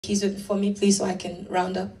keys for me, please, so I can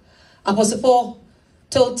round up. Apostle Paul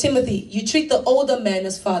told Timothy, you treat the older men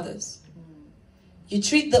as fathers. You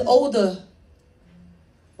treat the older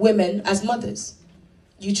women as mothers.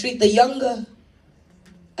 You treat the younger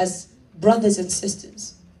as brothers and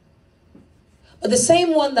sisters. But the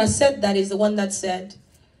same one that said that is the one that said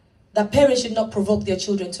that parents should not provoke their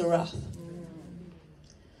children to wrath.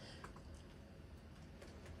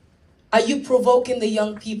 Are you provoking the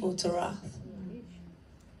young people to wrath?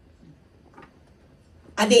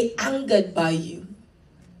 Are they angered by you?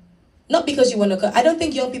 Not because you want to... I don't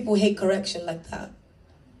think young people hate correction like that.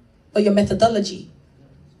 But your methodology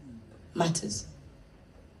matters.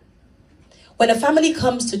 When a family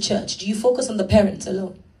comes to church, do you focus on the parents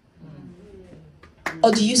alone?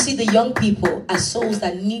 Or do you see the young people as souls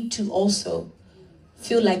that need to also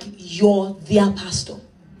feel like you're their pastor?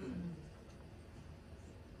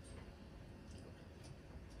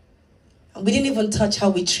 And we didn't even touch how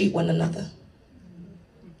we treat one another.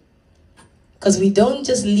 Because we don't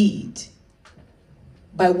just lead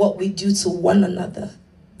by what we do to one another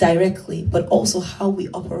directly, but also how we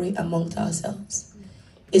operate amongst ourselves.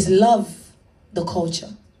 Is love the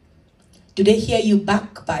culture? Do they hear you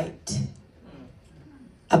backbite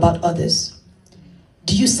about others?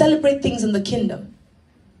 Do you celebrate things in the kingdom?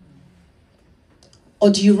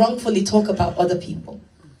 Or do you wrongfully talk about other people?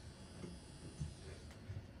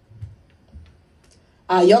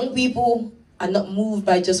 Our young people are not moved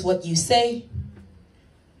by just what you say,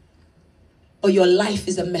 but your life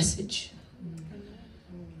is a message.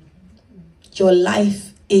 Your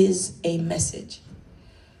life is a message.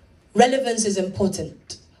 Relevance is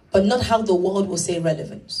important, but not how the world will say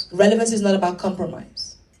relevance. Relevance is not about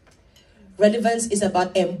compromise. Relevance is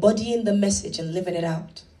about embodying the message and living it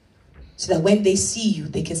out, so that when they see you,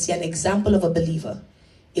 they can see an example of a believer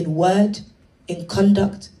in word, in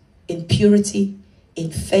conduct, in purity,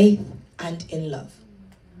 in faith, and in love.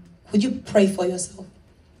 Would you pray for yourself?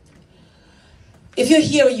 If you're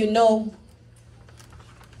here, you know,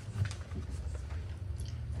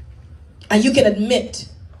 and you can admit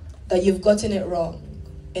that you've gotten it wrong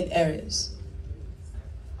in areas.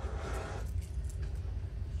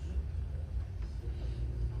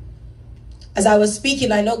 As I was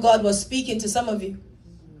speaking, I know God was speaking to some of you.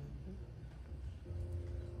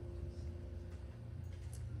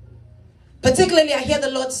 Particularly, I hear the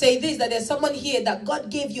Lord say this, that there's someone here that God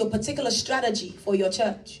gave you a particular strategy for your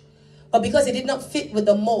church. But because it did not fit with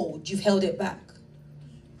the mold, you've held it back.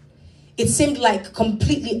 It seemed like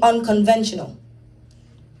completely unconventional.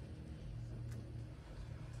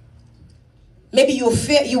 Maybe you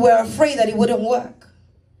were afraid that it wouldn't work.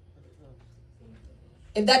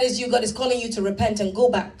 If that is you, God is calling you to repent and go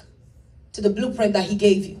back to the blueprint that He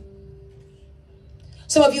gave you.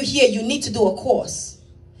 Some of you here, you need to do a course.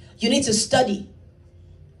 You need to study.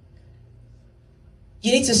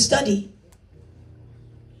 You need to study.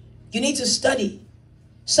 You need to study.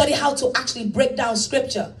 Study how to actually break down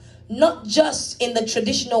scripture. Not just in the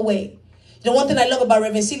traditional way. You know, one thing I love about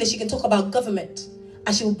Reverend Celia, she can talk about government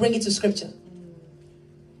and she will bring it to scripture.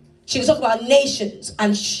 She can talk about nations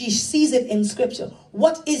and she sees it in scripture.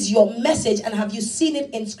 What is your message, and have you seen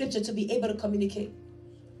it in scripture to be able to communicate?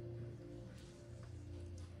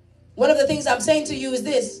 One of the things I'm saying to you is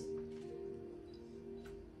this.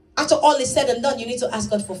 After all is said and done, you need to ask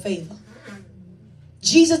God for favor.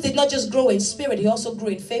 Jesus did not just grow in spirit, He also grew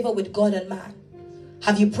in favor with God and man.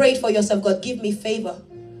 Have you prayed for yourself? God, give me favor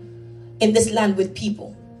in this land with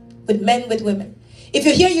people, with men, with women. If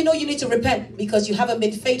you're here, you know you need to repent because you haven't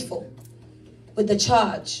been faithful with the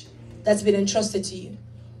charge that's been entrusted to you.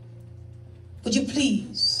 Would you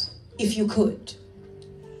please, if you could,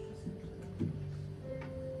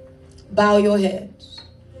 bow your heads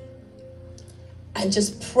and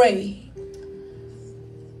just pray.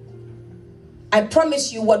 I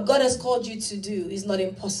promise you, what God has called you to do is not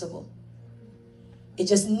impossible. It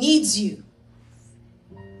just needs you.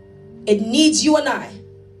 It needs you and I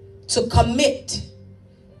to commit.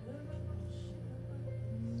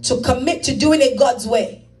 To commit to doing it God's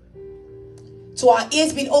way. To our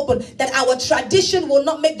ears being open. That our tradition will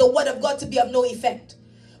not make the word of God to be of no effect.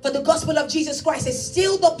 For the gospel of Jesus Christ is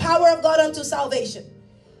still the power of God unto salvation.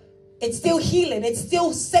 It's still healing. It's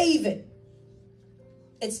still saving.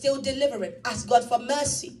 It's still delivering. Ask God for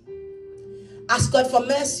mercy. Ask God for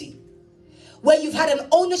mercy. Where you've had an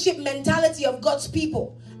ownership mentality of God's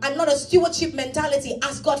people and not a stewardship mentality,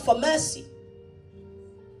 ask God for mercy.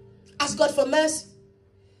 Ask God for mercy.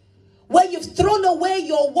 Where you've thrown away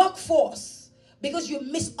your workforce because you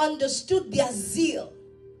misunderstood their zeal,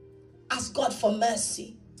 ask God for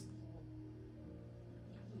mercy.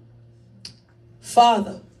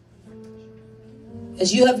 Father,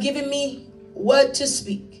 As you have given me word to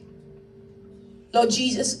speak, Lord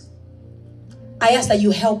Jesus, I ask that you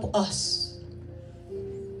help us.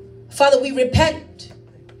 Father, we repent.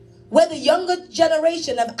 Where the younger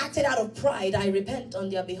generation have acted out of pride, I repent on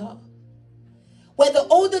their behalf. Where the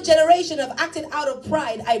older generation have acted out of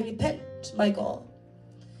pride, I repent, my God.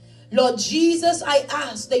 Lord Jesus, I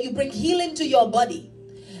ask that you bring healing to your body.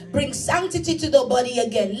 Bring sanctity to the body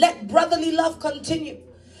again. Let brotherly love continue.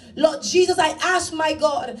 Lord Jesus, I ask, my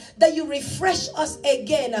God, that you refresh us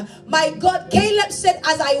again. My God, Caleb said,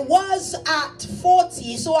 as I was at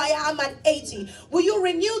 40, so I am at 80. Will you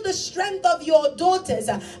renew the strength of your daughters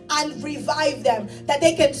and revive them, that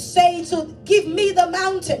they can say to, give me the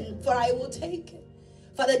mountain, for I will take it.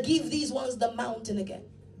 Father, give these ones the mountain again.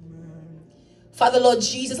 Father, Lord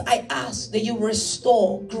Jesus, I ask that you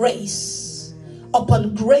restore grace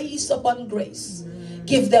upon grace upon grace.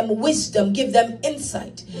 Give them wisdom, give them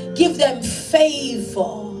insight, give them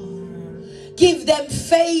favor. Give them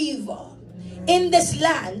favor in this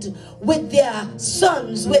land with their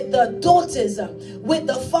sons, with the daughters, with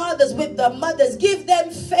the fathers, with the mothers. Give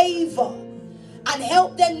them favor and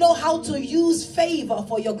help them know how to use favor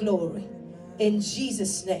for your glory. In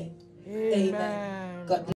Jesus' name, amen. God bless.